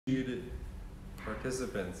Muted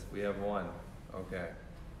participants, we have one. Okay.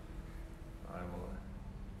 I will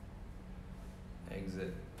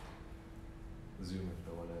exit Zoom if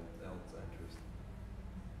no one else enters.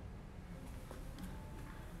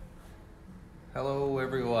 Hello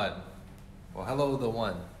everyone. Well, hello the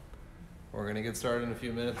one. We're gonna get started in a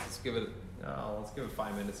few minutes. Let's give it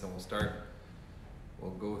 5 minutes and we'll start. We'll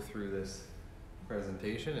go through this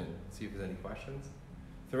presentation and see if there's any questions.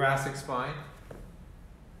 Thoracic spine.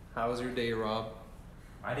 How was your day, Rob?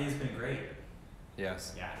 My day's been great.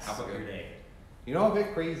 Yes. Yeah. How about your day? You know, a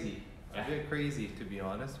bit crazy. Yeah. A bit crazy, to be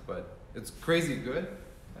honest, but it's crazy good,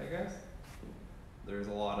 I guess. There's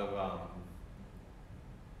a lot of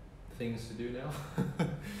things to do now.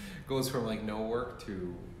 Goes from like no work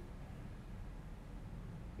to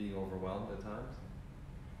being overwhelmed at times.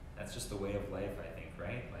 That's just the way of life, I think,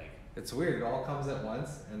 right? Like, it's weird. It all comes at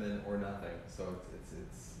once, and then or nothing. So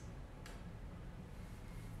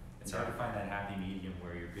it's hard to find that happy medium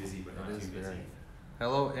where you're busy but not too busy.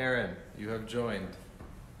 Hello, Aaron. You have joined.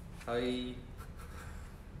 Hi.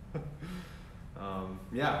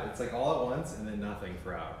 Yeah, it's like all at once and then nothing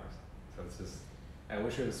for hours. So it's just, I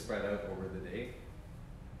wish it was spread out over the day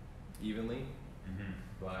evenly,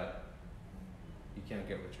 but you can't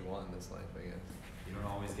get what you want in this life, I guess. You don't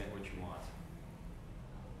always get what you want.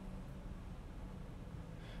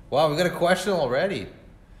 Wow, we got a question already.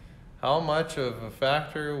 How much of a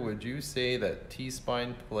factor would you say that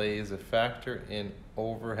T-spine plays a factor in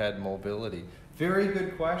overhead mobility? Very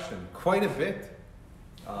good question. Quite a bit.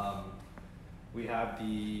 We have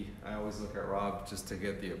I always look at Rob just to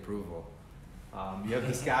get the approval. You have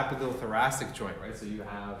the scapulothoracic joint, right? So you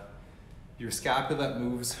have your scapula that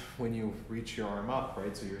moves when you reach your arm up,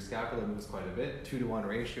 right? So your scapula moves quite a bit. 2-to-1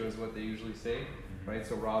 ratio is what they usually say, right?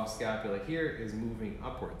 So Rob's scapula here is moving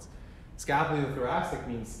upwards. Scapulothoracic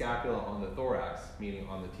means scapula on the thorax, meaning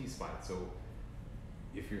on the T-spine. So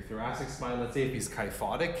if your thoracic spine, let's say if he's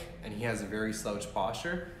kyphotic and he has a very slouched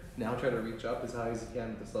posture, now try to reach up as high as you can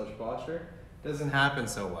with the slouched posture. Doesn't happen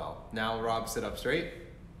so well. Now Rob, sit up straight.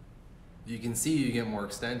 You can see you get more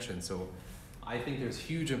extension. So I think there's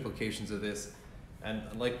huge implications of this. And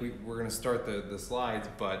like we're gonna start the slides,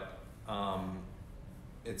 but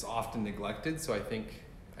it's often neglected. So I think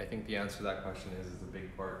the answer to that question is a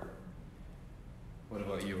big part. What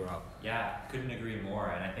about you, Rob? Yeah, couldn't agree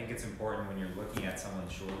more. And I think it's important when you're looking at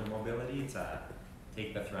someone's shoulder mobility to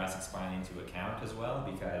take the thoracic spine into account as well,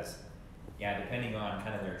 because yeah, depending on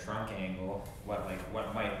kind of their trunk angle, what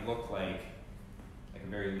might look like a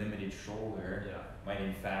very limited shoulder, might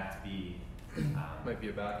in fact be might be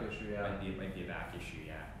a back issue, yeah. Might be a back issue,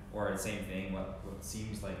 yeah. Or the same thing, what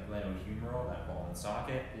seems like glenohumeral, that ball and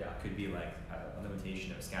socket, could be like a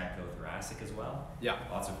limitation of scapulothoracic as well. Yeah.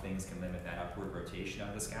 Lots of things can limit that upward rotation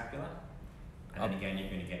of the scapula. And then again, you're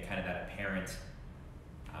going to get kind of that apparent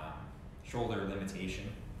shoulder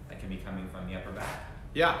limitation that can be coming from the upper back.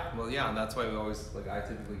 Yeah, well, yeah, and that's why I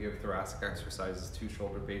typically give thoracic exercises to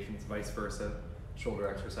shoulder patients, vice versa, shoulder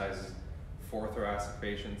exercises for thoracic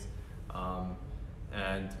patients.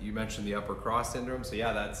 And you mentioned the upper cross syndrome, so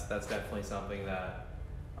yeah, that's definitely something that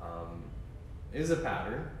is a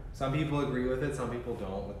pattern. Some people agree with it, some people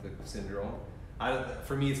don't with the syndrome.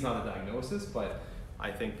 For me, it's not a diagnosis, but I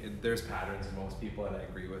think there's patterns in most people, and I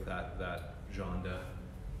agree with that Jonda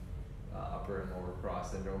upper and lower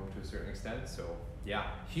cross syndrome to a certain extent. So yeah,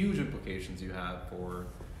 huge implications you have for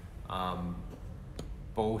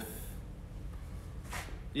both,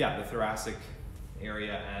 the thoracic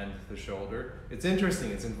area and the shoulder. It's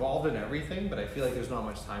interesting, it's involved in everything, but I feel like there's not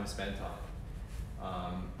much time spent on it.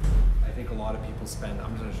 I think a lot of people I'm just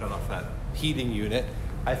gonna shut off that heating unit.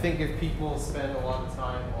 I think if people spend a lot of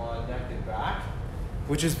time on neck and back,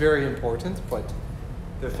 which is very important, but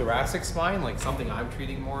the thoracic spine, like something I'm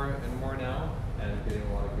treating more and more now and getting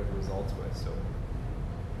a lot of good results with, so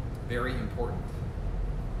very important.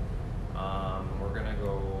 We're gonna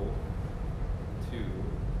go to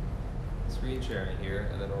screen sharing here,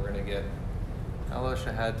 and then we're gonna get, hello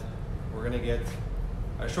Shahad, we're gonna get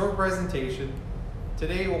a short presentation.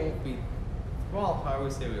 Today won't be, well, I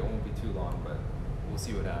always say it won't be too long, but we'll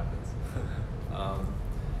see what happens.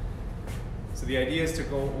 So the idea is to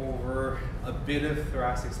go over a bit of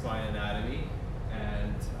thoracic spine anatomy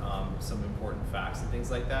and some important facts and things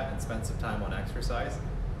like that, and spend some time on exercise.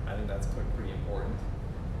 I think that's pretty important.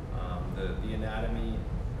 The anatomy,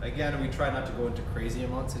 again, we try not to go into crazy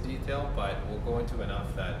amounts of detail, but we'll go into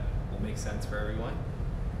enough that will make sense for everyone.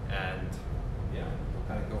 And yeah, we'll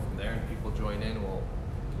kind of go from there, and people join in, we'll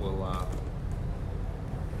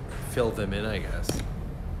fill them in, I guess.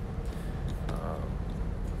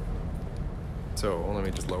 So let me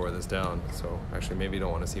just lower this down. So actually maybe you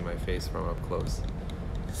don't want to see my face from up close.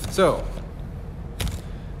 So,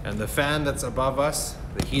 and the fan that's above us,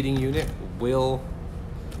 the heating unit, will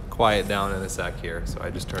quiet down in a sec here. So I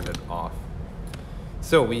just turned it off.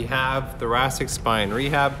 So we have thoracic spine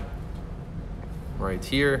rehab right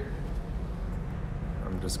here.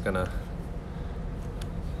 I'm just gonna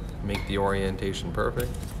make the orientation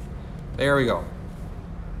perfect. There we go.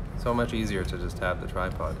 So much easier to just have the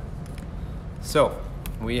tripod. So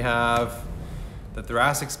we have the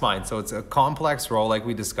thoracic spine. So it's a complex role, like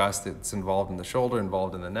we discussed. It's involved in the shoulder,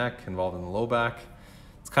 involved in the neck, involved in the low back.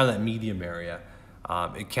 It's kind of that medium area.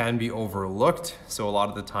 It can be overlooked. So a lot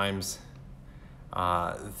of the times,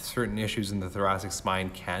 certain issues in the thoracic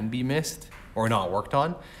spine can be missed or not worked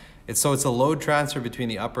on. It's a load transfer between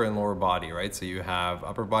the upper and lower body, right? So you have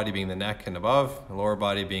upper body being the neck and above, and lower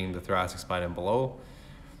body being the thoracic spine and below.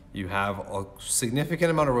 You have a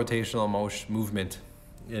significant amount of rotational movement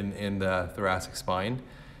in the thoracic spine,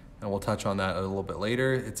 and we'll touch on that a little bit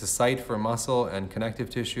later. It's a site for muscle and connective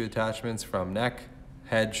tissue attachments from neck,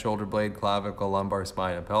 head, shoulder blade, clavicle, lumbar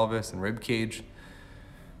spine, and pelvis, and rib cage.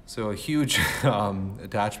 So a huge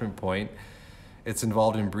attachment point. It's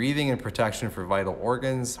involved in breathing and protection for vital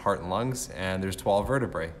organs, heart and lungs, and there's 12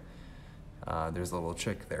 vertebrae. There's a little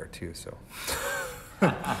chick there too, so.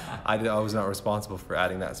 I was not responsible for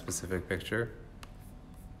adding that specific picture.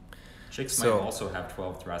 Chicks might also have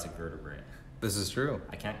 12 thoracic vertebrae. This is true.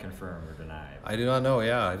 I can't confirm or deny. I do not know,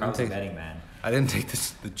 yeah. I was a betting man. I didn't take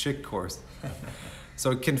the chick course. So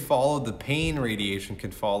it can follow, the pain radiation can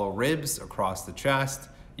follow ribs across the chest.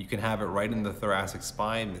 You can have it right in the thoracic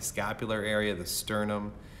spine, the scapular area, the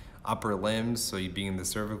sternum, upper limbs. So you being in the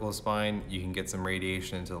cervical spine, you can get some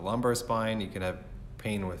radiation into the lumbar spine. You can have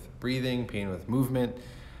pain with breathing, pain with movement.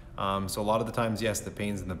 So a lot of the times, yes, the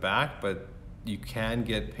pain's in the back, but you can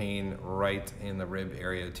get pain right in the rib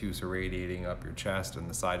area too, so radiating up your chest and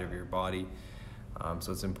the side of your body.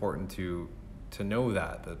 So it's important to know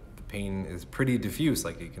that the pain is pretty diffuse,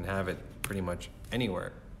 like you can have it pretty much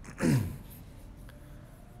anywhere.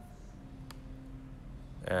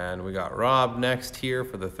 And we got Rob next here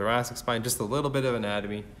for the thoracic spine, just a little bit of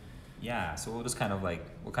anatomy. Yeah, so we'll just kind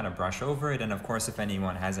of brush over it, and of course if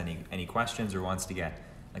anyone has any questions or wants to get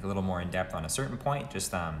like a little more in depth on a certain point,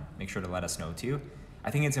 just make sure to let us know too. I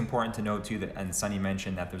think it's important to note too that, and Sunny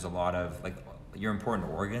mentioned that there's a lot of like your important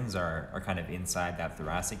organs are kind of inside that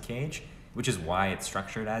thoracic cage, which is why it's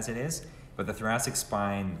structured as it is. But the thoracic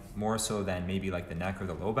spine, more so than maybe like the neck or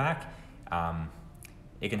the low back,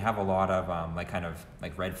 it can have a lot of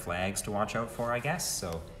like red flags to watch out for, I guess.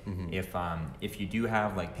 So if you do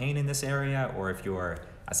have like pain in this area, or if you're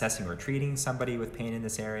assessing or treating somebody with pain in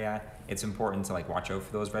this area, it's important to like watch out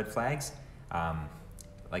for those red flags.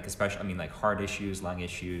 Like especially, like heart issues, lung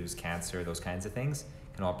issues, cancer, those kinds of things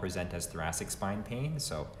can all present as thoracic spine pain.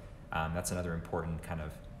 So that's another important kind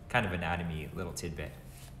of anatomy little tidbit.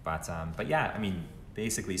 But yeah,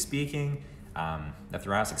 basically speaking, the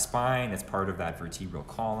thoracic spine is part of that vertebral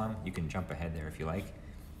column. You can jump ahead there if you like.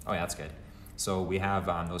 Oh yeah, that's good. So we have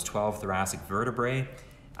those 12 thoracic vertebrae.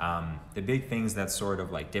 The big things that sort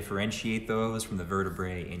of like differentiate those from the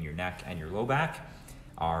vertebrae in your neck and your low back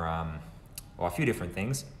are a few different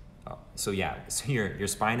things. So your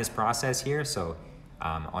spinous process here. So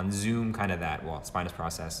on Zoom, kind of that, spinous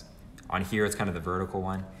process. On here, it's kind of the vertical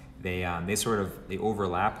one. They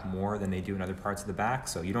overlap more than they do in other parts of the back.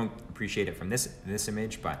 So you don't appreciate it from this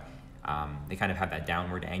image, but they kind of have that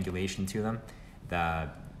downward angulation to them.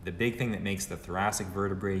 The big thing that makes the thoracic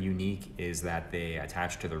vertebrae unique is that they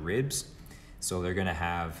attach to the ribs. So they're gonna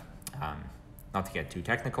have, not to get too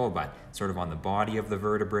technical, but sort of on the body of the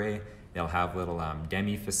vertebrae, they'll have little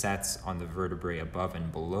demifacets on the vertebrae above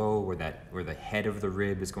and below where the head of the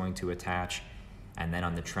rib is going to attach. And then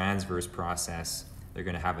on the transverse process, they're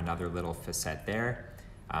gonna have another little facet there.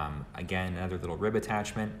 Again, another little rib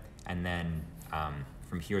attachment. And then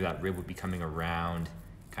from here, that rib would be coming around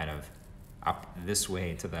kind of up this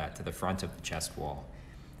way to the front of the chest wall.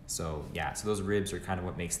 So yeah, so those ribs are kind of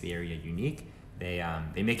what makes the area unique. They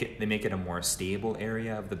make it a more stable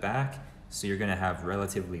area of the back. So you're gonna have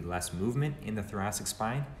relatively less movement in the thoracic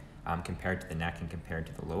spine compared to the neck and compared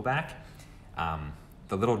to the low back.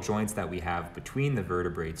 The little joints that we have between the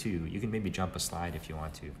vertebrae too, you can maybe jump a slide if you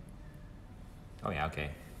want to. Oh yeah, okay.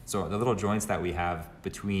 So the little joints that we have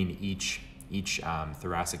between each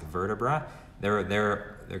thoracic vertebra,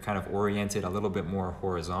 they're kind of oriented a little bit more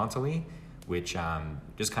horizontally, which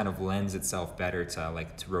just kind of lends itself better to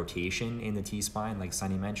rotation in the T-spine, like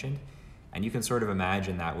Sunny mentioned. And you can sort of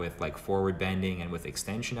imagine that with like forward bending and with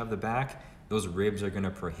extension of the back, those ribs are going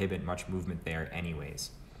to prohibit much movement there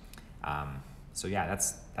anyways. So yeah,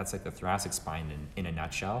 that's like the thoracic spine in a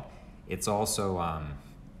nutshell. It's also,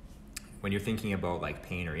 when you're thinking about like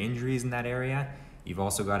pain or injuries in that area, you've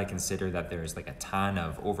also got to consider that there's like a ton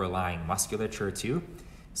of overlying musculature too.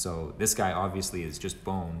 So this guy obviously is just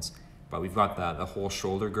bones, but we've got the whole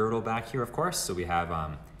shoulder girdle back here, of course. So we have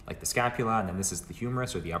like the scapula, and then this is the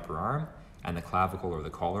humerus or the upper arm, and the clavicle or the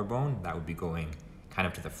collarbone. That would be going kind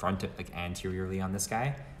of to the front, like anteriorly on this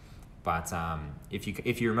guy. But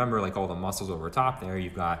if you remember like all the muscles over top there,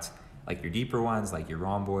 you've got like your deeper ones, like your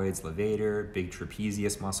rhomboids, levator, big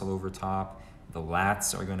trapezius muscle over top. The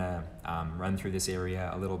lats are gonna run through this area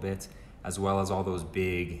a little bit, as well as all those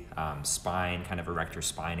big spine, kind of erector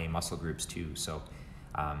spinae muscle groups too. So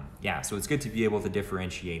yeah, so it's good to be able to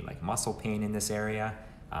differentiate like muscle pain in this area,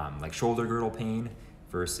 like shoulder girdle pain,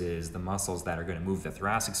 versus the muscles that are gonna move the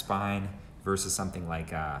thoracic spine, versus something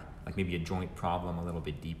like maybe a joint problem a little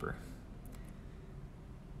bit deeper.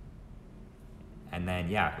 And then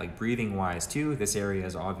yeah, like breathing wise too, this area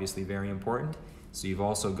is obviously very important. So you've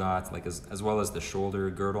also got like as well as the shoulder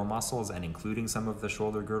girdle muscles, and including some of the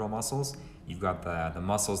shoulder girdle muscles, you've got the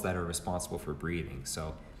muscles that are responsible for breathing.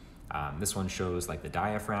 So this one shows like the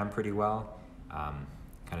diaphragm pretty well, kind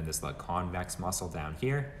of this like convex muscle down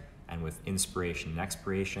here, and with inspiration and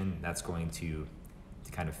expiration, that's going to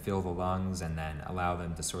kind of fill the lungs and then allow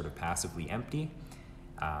them to sort of passively empty.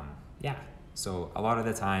 Yeah, so a lot of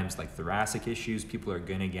the times like thoracic issues, people are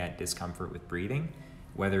gonna get discomfort with breathing,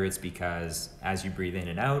 whether it's because as you breathe in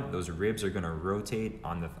and out, those ribs are gonna rotate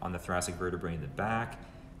on the thoracic vertebrae in the back.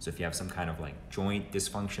 So if you have some kind of like joint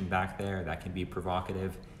dysfunction back there, that can be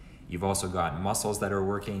provocative. You've also got muscles that are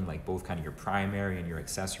working, like both kind of your primary and your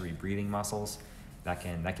accessory breathing muscles. That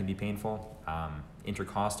can be painful.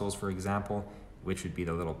 Intercostals, for example, which would be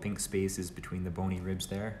the little pink spaces between the bony ribs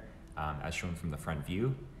there, as shown from the front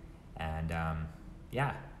view. And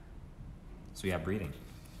yeah, so yeah, breathing.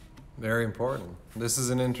 Very important. This is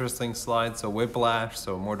an interesting slide. So whiplash,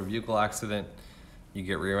 so motor vehicle accident, you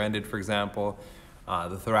get rear-ended, for example.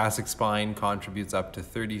 The thoracic spine contributes up to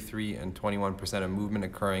 33 and 21% of movement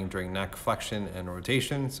occurring during neck flexion and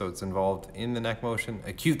rotation, so it's involved in the neck motion.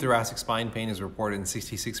 Acute thoracic spine pain is reported in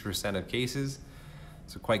 66% of cases,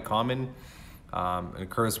 so quite common. It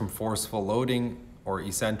occurs from forceful loading or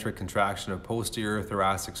eccentric contraction of posterior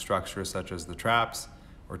thoracic structures such as the traps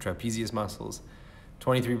or trapezius muscles.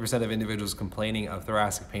 23% of individuals complaining of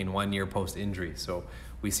thoracic pain 1 year post-injury. So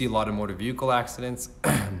we see a lot of motor vehicle accidents,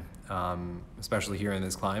 especially here in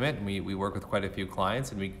this climate. And we work with quite a few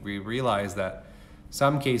clients, and we realize that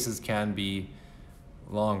some cases can be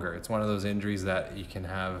longer. It's one of those injuries that you can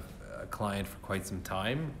have a client for quite some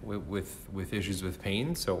time with issues with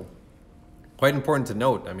pain. So quite important to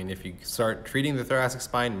note. I mean, if you start treating the thoracic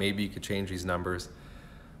spine, maybe you could change these numbers,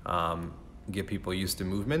 get people used to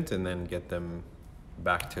movement, and then get them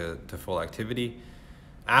back to full activity.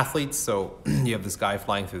 Athletes, so you have this guy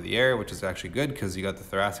flying through the air, which is actually good because you got the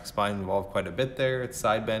thoracic spine involved quite a bit there. It's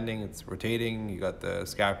side bending, it's rotating. You got the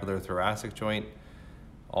scapular thoracic joint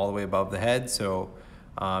all the way above the head. So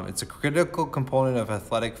it's a critical component of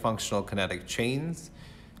athletic functional kinetic chains.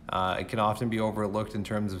 It can often be overlooked in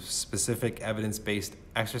terms of specific evidence-based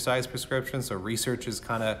exercise prescriptions. So research is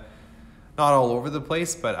kind of not all over the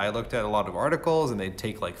place, but I looked at a lot of articles and they'd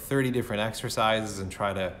take like 30 different exercises and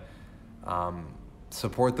try to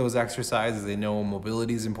support those exercises. They know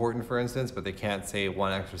mobility is important, for instance, but they can't say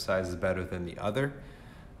one exercise is better than the other.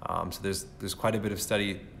 So there's quite a bit of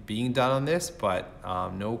study being done on this, but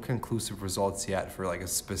no conclusive results yet for like a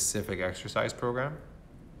specific exercise program.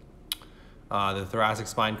 The thoracic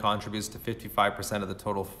spine contributes to 55% of the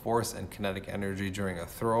total force and kinetic energy during a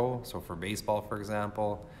throw. So for baseball, for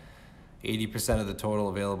example, 80% of the total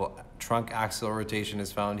available trunk axial rotation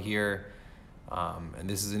is found here. And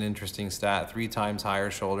this is an interesting stat, 3 times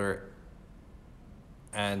higher shoulder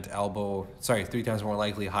and elbow, 3 times more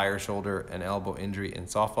likely higher shoulder and elbow injury in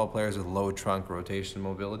softball players with low trunk rotation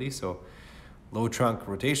mobility. So low trunk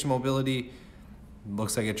rotation mobility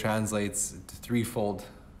looks like it translates to threefold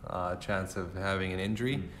chance of having an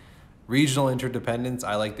injury. Regional interdependence,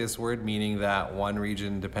 I like this word, meaning that one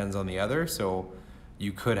region depends on the other. So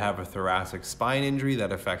you could have a thoracic spine injury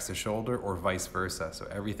that affects the shoulder or vice versa. So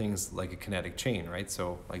everything's like a kinetic chain, right?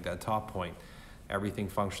 So like that top point, everything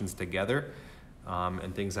functions together,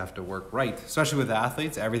 and things have to work right. Especially with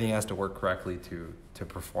athletes, everything has to work correctly to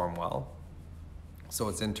perform well. So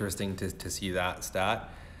it's interesting to see that stat.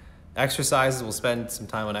 Exercises, we'll spend some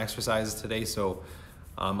time on exercises today. So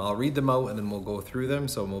I'll read them out and then we'll go through them.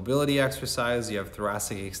 So mobility exercise, you have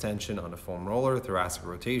thoracic extension on a foam roller, thoracic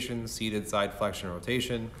rotation, seated side flexion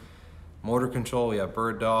rotation. Motor control, we have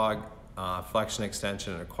bird dog, flexion,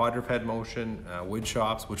 extension, and a quadruped motion, wood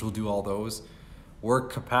chops, which will do all those.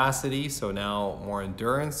 Work capacity, so now more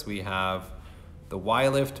endurance. We have the Y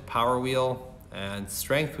lift, power wheel, and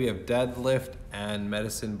strength. We have deadlift and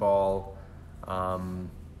medicine ball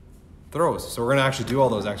throws. So we're gonna actually do all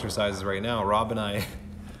those exercises right now. Rob and I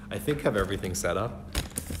think have everything set up.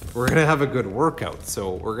 We're gonna have a good workout.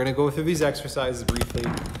 So we're gonna go through these exercises briefly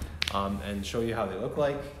and show you how they look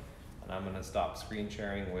like. And I'm gonna stop screen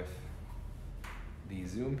sharing with the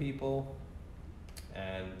Zoom people.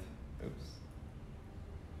 And oops.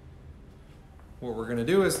 What we're gonna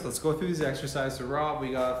do is let's go through these exercises. So Rob,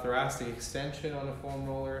 we got thoracic extension on a foam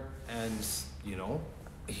roller, and you know,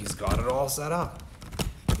 he's got it all set up.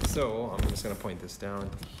 So I'm just gonna point this down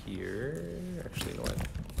here. Actually, you know what?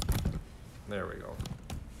 There we go.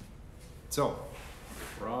 So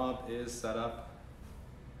Rob is set up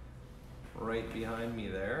right behind me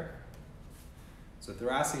there. So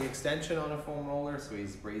thoracic extension on a foam roller, so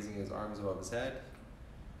he's raising his arms above his head.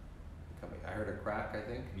 I heard a crack, I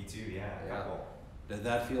think. Me too, yeah. Couple. Did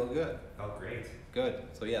that feel good? Felt great. Good.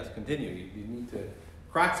 So yes, continue. You need to,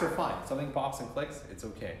 cracks are fine. If something pops and clicks, it's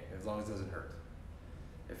okay, as long as it doesn't hurt.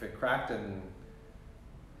 If it cracked and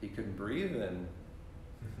he couldn't breathe, then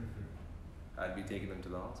I'd be taking him to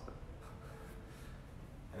the hospital.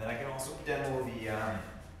 And then I can also demo the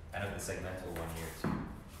kind of the segmental one here too.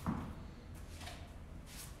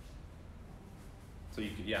 So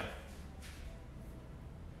you could, yeah.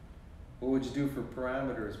 What would you do for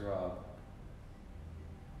parameters, Rob?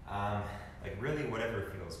 Like really whatever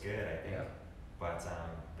feels good, I think. Yeah. But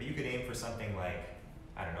you could aim for something like,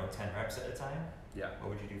 I don't know, 10 reps at a time? Yeah. What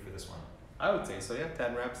would you do for this one? I would say so, yeah,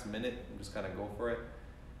 10 reps a minute, and just kind of go for it.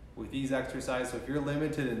 With these exercises, so if you're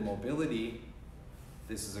limited in mobility,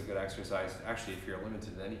 this is a good exercise. Actually, if you're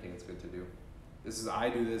limited in anything, it's good to do. I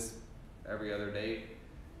do this every other day.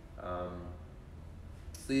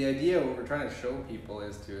 So the idea, what we're trying to show people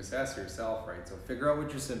is to assess yourself, right? So figure out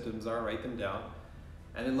what your symptoms are, write them down,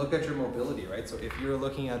 and then look at your mobility, right? So if you're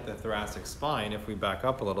looking at the thoracic spine, if we back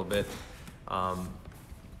up a little bit,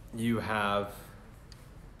 you have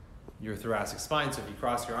your thoracic spine. So if you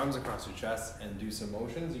cross your arms across your chest and do some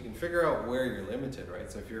motions, you can figure out where you're limited,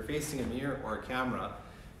 right? So if you're facing a mirror or a camera,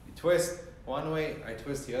 you twist one way, I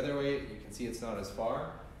twist the other way, you can see it's not as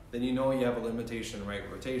far, then you know you have a limitation in right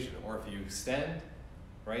rotation. Or if you extend,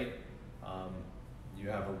 right, you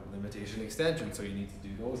have a limitation extension, so you need to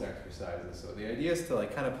do those exercises. So the idea is to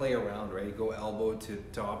like kind of play around, right? Go elbow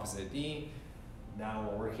to opposite knee. Now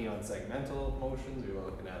we're working on segmental motions. We're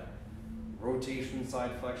looking at rotation,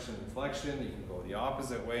 side flexion, and flexion. You can go the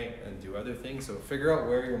opposite way and do other things. So figure out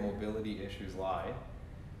where your mobility issues lie,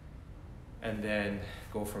 and then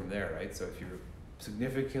go from there, right? So if you're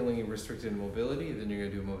significantly restricted in mobility, then you're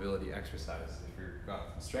gonna do mobility exercises. If you've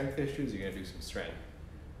got strength issues, you're gonna do some strength.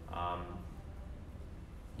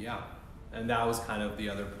 Yeah, and that was kind of the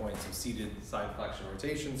other point. So seated side flexion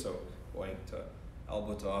rotation, so going to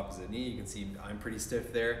elbow to opposite knee. You can see I'm pretty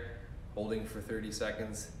stiff there, holding for 30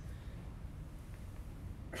 seconds.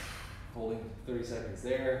 Holding 30 seconds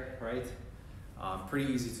there, right?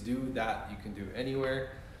 Pretty easy to do. That you can do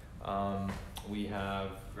anywhere. We have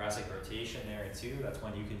Thoracic rotation there too. That's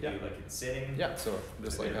one you can do like it's sitting. Yeah, so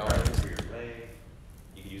just like how for your leg.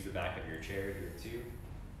 You can use the back of your chair here too.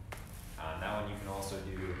 That one you can also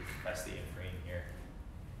do, press the in-frame here,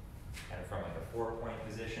 kind of from like a 4-point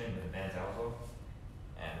position with a bent elbow,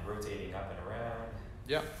 and rotating up and around.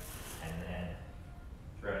 Yeah. And then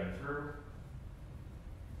threading through.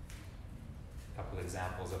 A couple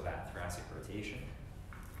examples of that thoracic rotation.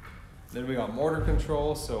 Then we got motor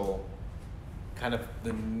control, so kind of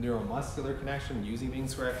the neuromuscular connection, using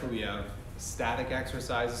things correctly. We have static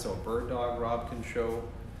exercises, so a bird dog Rob can show.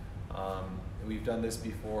 We've done this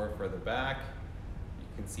before for the back. You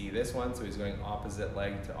can see this one, so he's going opposite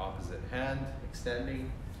leg to opposite hand,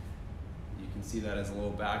 extending. You can see that his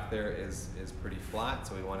low back there is pretty flat,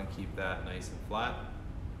 so we want to keep that nice and flat.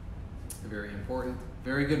 Very important.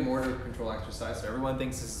 Very good motor control exercise. So everyone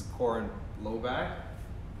thinks this is core and low back.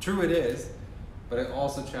 True, it is, but it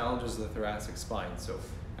also challenges the thoracic spine, so,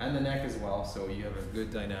 and the neck as well. So you have a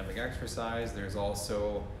good dynamic exercise. There's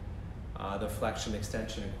also the flexion,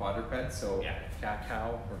 extension, and quadruped. So yeah.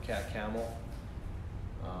 cat-cow or cat-camel.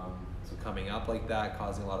 So coming up like that,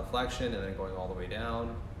 causing a lot of flexion, and then going all the way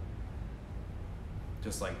down,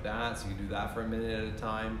 just like that. So you do that for a minute at a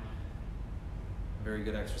time. Very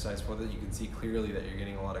good exercise for that. You can see clearly that you're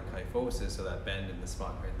getting a lot of kyphosis, so that bend in the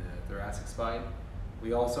spine, right, in the thoracic spine.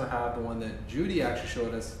 We also have the one that Judy actually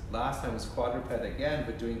showed us last time, was quadruped again,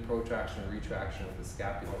 but doing protraction and retraction with the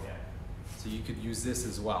scapula. Yeah. So you could use this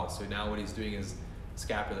as well. So now what he's doing is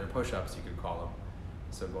scapular push-ups, you could call them.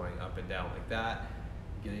 So going up and down like that,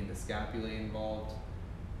 getting the scapulae involved,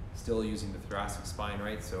 still using the thoracic spine,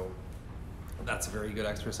 right? So that's a very good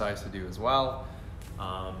exercise to do as well.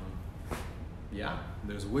 Yeah,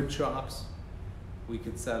 there's wood chops we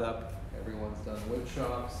could set up. Everyone's done wood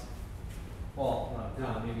chops. Well, not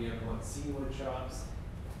done, maybe everyone's seen wood chops.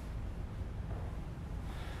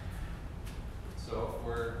 So if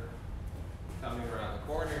we're coming around the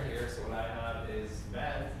corner here, so what I have is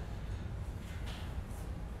bend,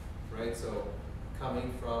 right? So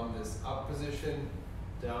coming from this up position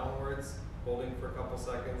downwards, holding for a couple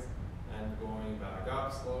seconds, and going back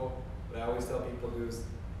up slow. What I always tell people to do is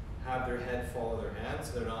have their head follow their hands,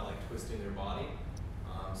 so they're not like twisting their body.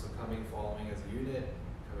 So coming, following as a unit,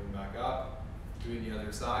 coming back up, doing the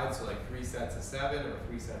other side. So like 3 sets of 7 or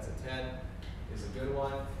 3 sets of 10 is a good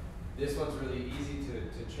one. This one's really easy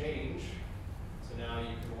to change. So now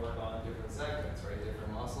you can work on different segments, right?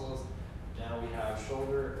 Different muscles. Now we have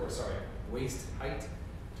waist height,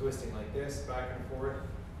 twisting like this, back and forth.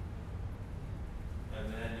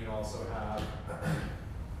 And then you also have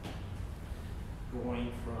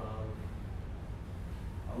going from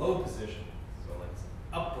a low position, so like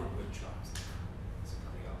upward wood chops. So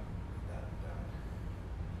coming up, that, down,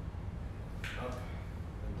 up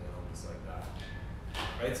and down, just like that.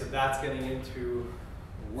 Right, so that's getting into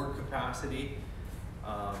work capacity,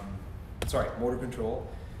 motor control.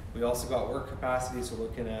 We also got work capacity, so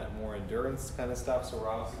looking at more endurance kind of stuff. So we're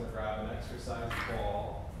obviously going to grab an exercise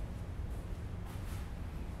ball.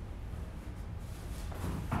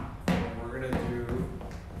 And we're going to do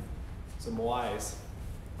some Ys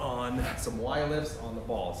on some Y lifts on the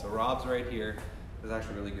ball. So Rob's right here. There's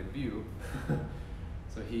actually a really good view.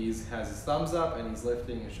 So he has his thumbs up and he's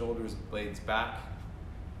lifting his shoulders blades back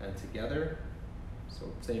and together.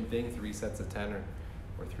 So same thing, 3 sets of 10 or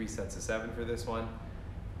 3 sets of 7 for this one.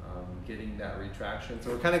 Getting that retraction. So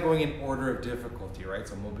we're kind of going in order of difficulty, right?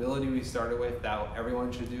 So mobility we started with, that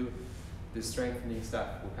everyone should do. This strengthening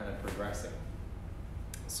stuff, we're kind of progressing.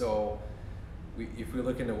 So if we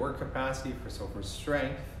look into work capacity for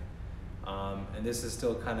strength, and this is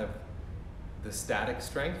still kind of the static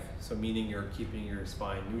strength, so meaning you're keeping your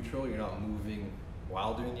spine neutral, you're not moving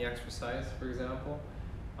while doing the exercise, for example.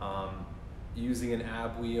 Using an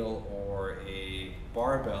ab wheel or a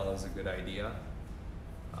barbell is a good idea.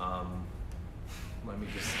 Let me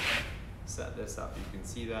just set this up. You can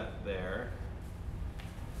see that there.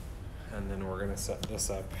 And then we're gonna set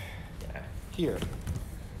this up here.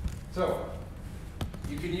 So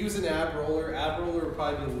you can use an ab roller. Ab roller will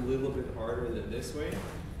probably be a little bit harder than this way.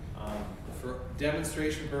 For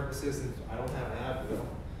demonstration purposes, I don't have an ab wheel.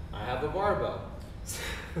 I have the barbell.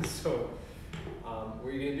 So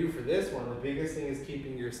what you're gonna do for this one, the biggest thing is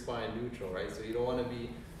keeping your spine neutral, right? So you don't wanna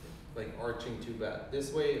be like arching too bad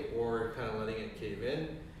this way or kind of letting it cave in.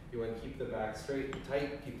 You want to keep the back straight and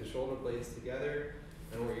tight, keep the shoulder blades together.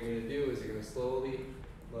 And what you're going to do is you're going to slowly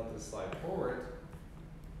let this slide forward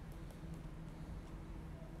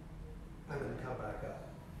and then come back up.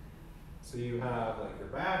 So you have like your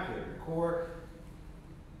back, you have your core,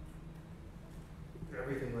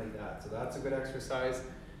 everything like that. So that's a good exercise.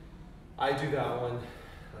 I do that one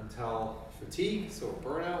until fatigue, so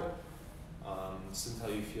burnout. Just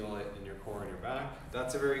until you feel it in your core and your back.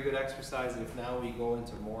 That's a very good exercise. If now we go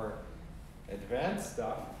into more advanced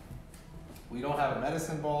stuff, we don't have a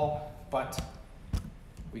medicine ball, but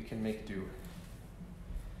we can make do.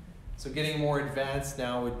 So getting more advanced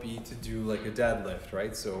now would be to do like a deadlift,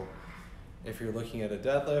 right? So if you're looking at a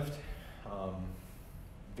deadlift,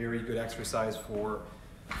 very good exercise for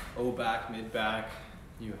low back, mid back.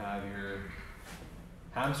 You have your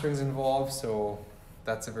hamstrings involved, so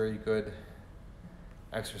that's a very good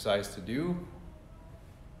exercise to do.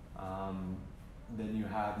 Then you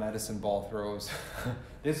have medicine ball throws.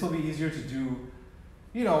 This will be easier to do,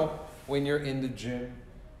 you know, when you're in the gym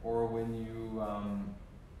or when you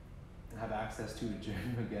have access to a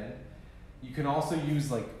gym again. You can also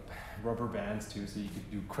use like rubber bands too, so you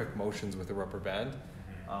could do quick motions with a rubber band.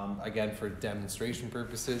 Again, for demonstration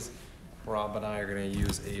purposes, Rob and I are going to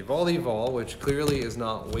use a volleyball, which clearly is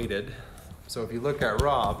not weighted. So if you look at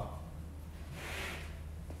Rob,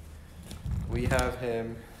 we have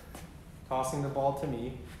him tossing the ball to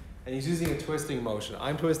me, and he's using a twisting motion.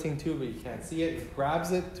 I'm twisting too, but you can't see it. He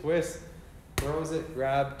grabs it, twists, throws it,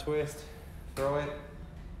 grab, twist, throw it,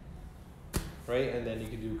 right? And then you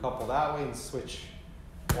can do a couple that way and switch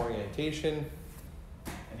orientation.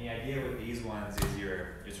 And the idea with these ones is you're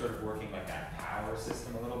sort of working like that power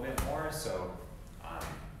system a little bit more, so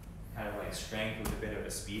kind of like strength with a bit of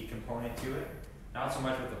a speed component to it. Not so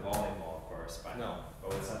much with the volleyball, of course, but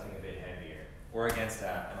with something a bit heavier. or against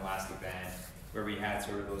an elastic band, where we had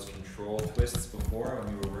sort of those control twists before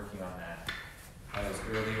when we were working on those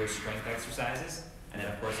earlier strength exercises. And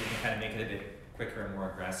then of course you can kind of make it a bit quicker and more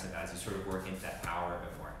aggressive as you sort of work into that power a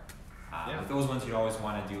bit more. With those ones, you always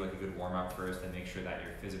want to do like a good warm up first and make sure that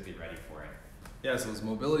you're physically ready for it. Yeah, so those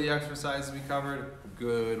mobility exercises we covered,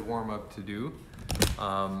 good warm up to do.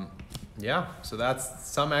 Yeah, so that's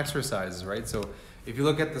some exercises, right? So if you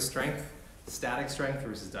look at the strength, static strength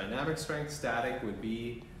versus dynamic strength, static would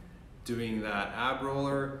be doing that ab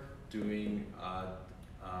roller, doing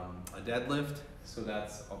a deadlift, so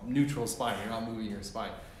that's a neutral spine, you're not moving your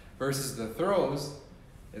spine. Versus the throws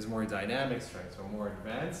is more dynamic strength, so more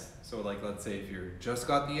advanced. So like let's say if you're just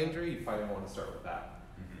got the injury, you probably want to start with that.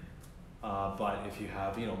 But if you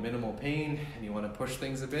have minimal pain and you want to push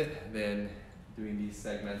things a bit, then doing these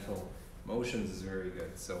segmental motions is very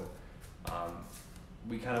good. So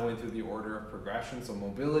we kind of went through the order of progression. So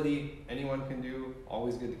mobility, anyone can do,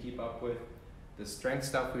 always good to keep up with. The strength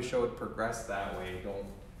stuff we showed, progress that way. Don't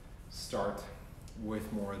start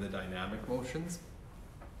with more of the dynamic motions.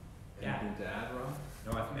 Anything to add, Rob?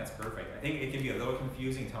 No, I think that's perfect. I think it can be a little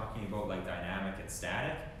confusing talking about like dynamic and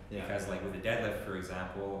static, because like with the deadlift, for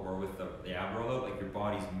example, or with the ab roller, like your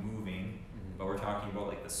body's moving, but we're talking about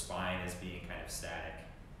like the spine as being kind of static.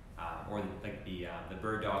 Or the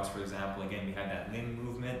bird dogs, for example, again, we have that limb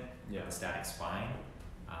movement, the static spine,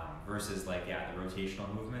 versus like, the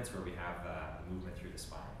rotational movements where we have the movement through the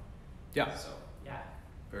spine. Yeah. So,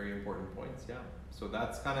 Very important points, So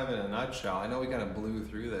that's kind of in a nutshell. I know we kind of blew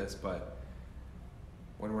through this, but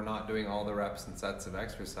when we're not doing all the reps and sets of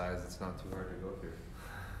exercise, it's not too hard to go through.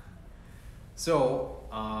 So,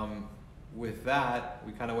 with that,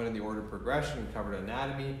 we kind of went in the order of progression. We covered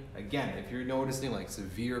anatomy. Again, if you're noticing like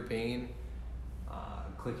severe pain,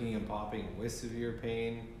 clicking and popping with severe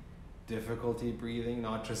pain, difficulty breathing,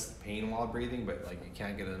 not just pain while breathing, but like you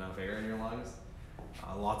can't get enough air in your lungs,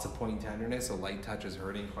 lots of point tenderness, so light touch is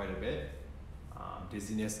hurting quite a bit,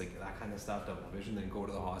 dizziness, like that kind of stuff, double vision, then go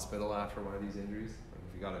to the hospital after one of these injuries.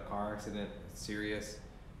 If you got a car accident, it's serious,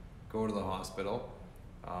 go to the hospital.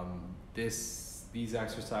 These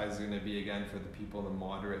exercises are going to be again for the people in the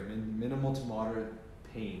moderate, minimal to moderate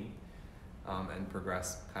pain, and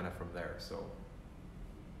progress kind of from there. So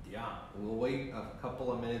we'll wait a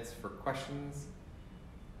couple of minutes for questions.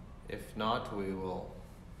 If not, we will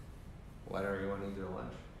let everyone eat their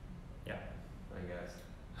lunch. I guess.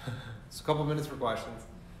 So a couple minutes for questions.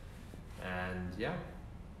 And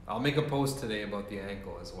I'll make a post today about the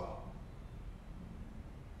ankle as well.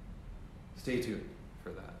 Stay tuned for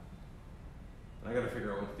that. And I gotta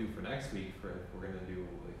figure out what to do for next week, for if we're gonna do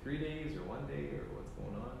like 3 days or 1 day or what's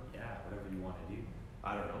going on. Whatever you want to do.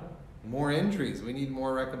 I don't know. More injuries. We need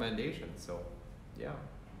more recommendations. So,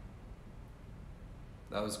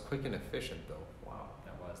 that was quick and efficient, though. Wow.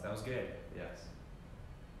 That was good. Yes.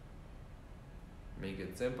 Make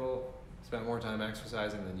it simple. Spent more time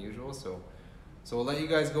exercising than usual. So we'll let you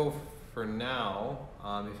guys go for now.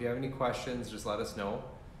 If you have any questions, just let us know,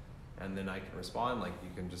 and then I can respond. Like you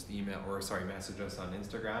can just message us on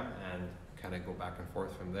Instagram and kind of go back and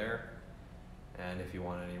forth from there. And if you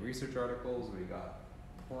want any research articles, we got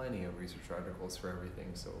plenty of research articles for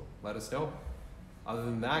everything, so let us know. Other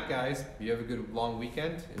than that, guys, you have a good long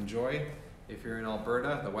weekend. Enjoy. If you're in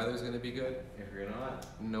Alberta, the weather's going to be good. If you're not,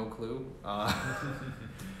 no clue.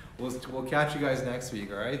 We'll catch you guys next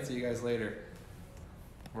week, all right? See you guys later.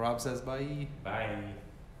 Rob says bye. Bye.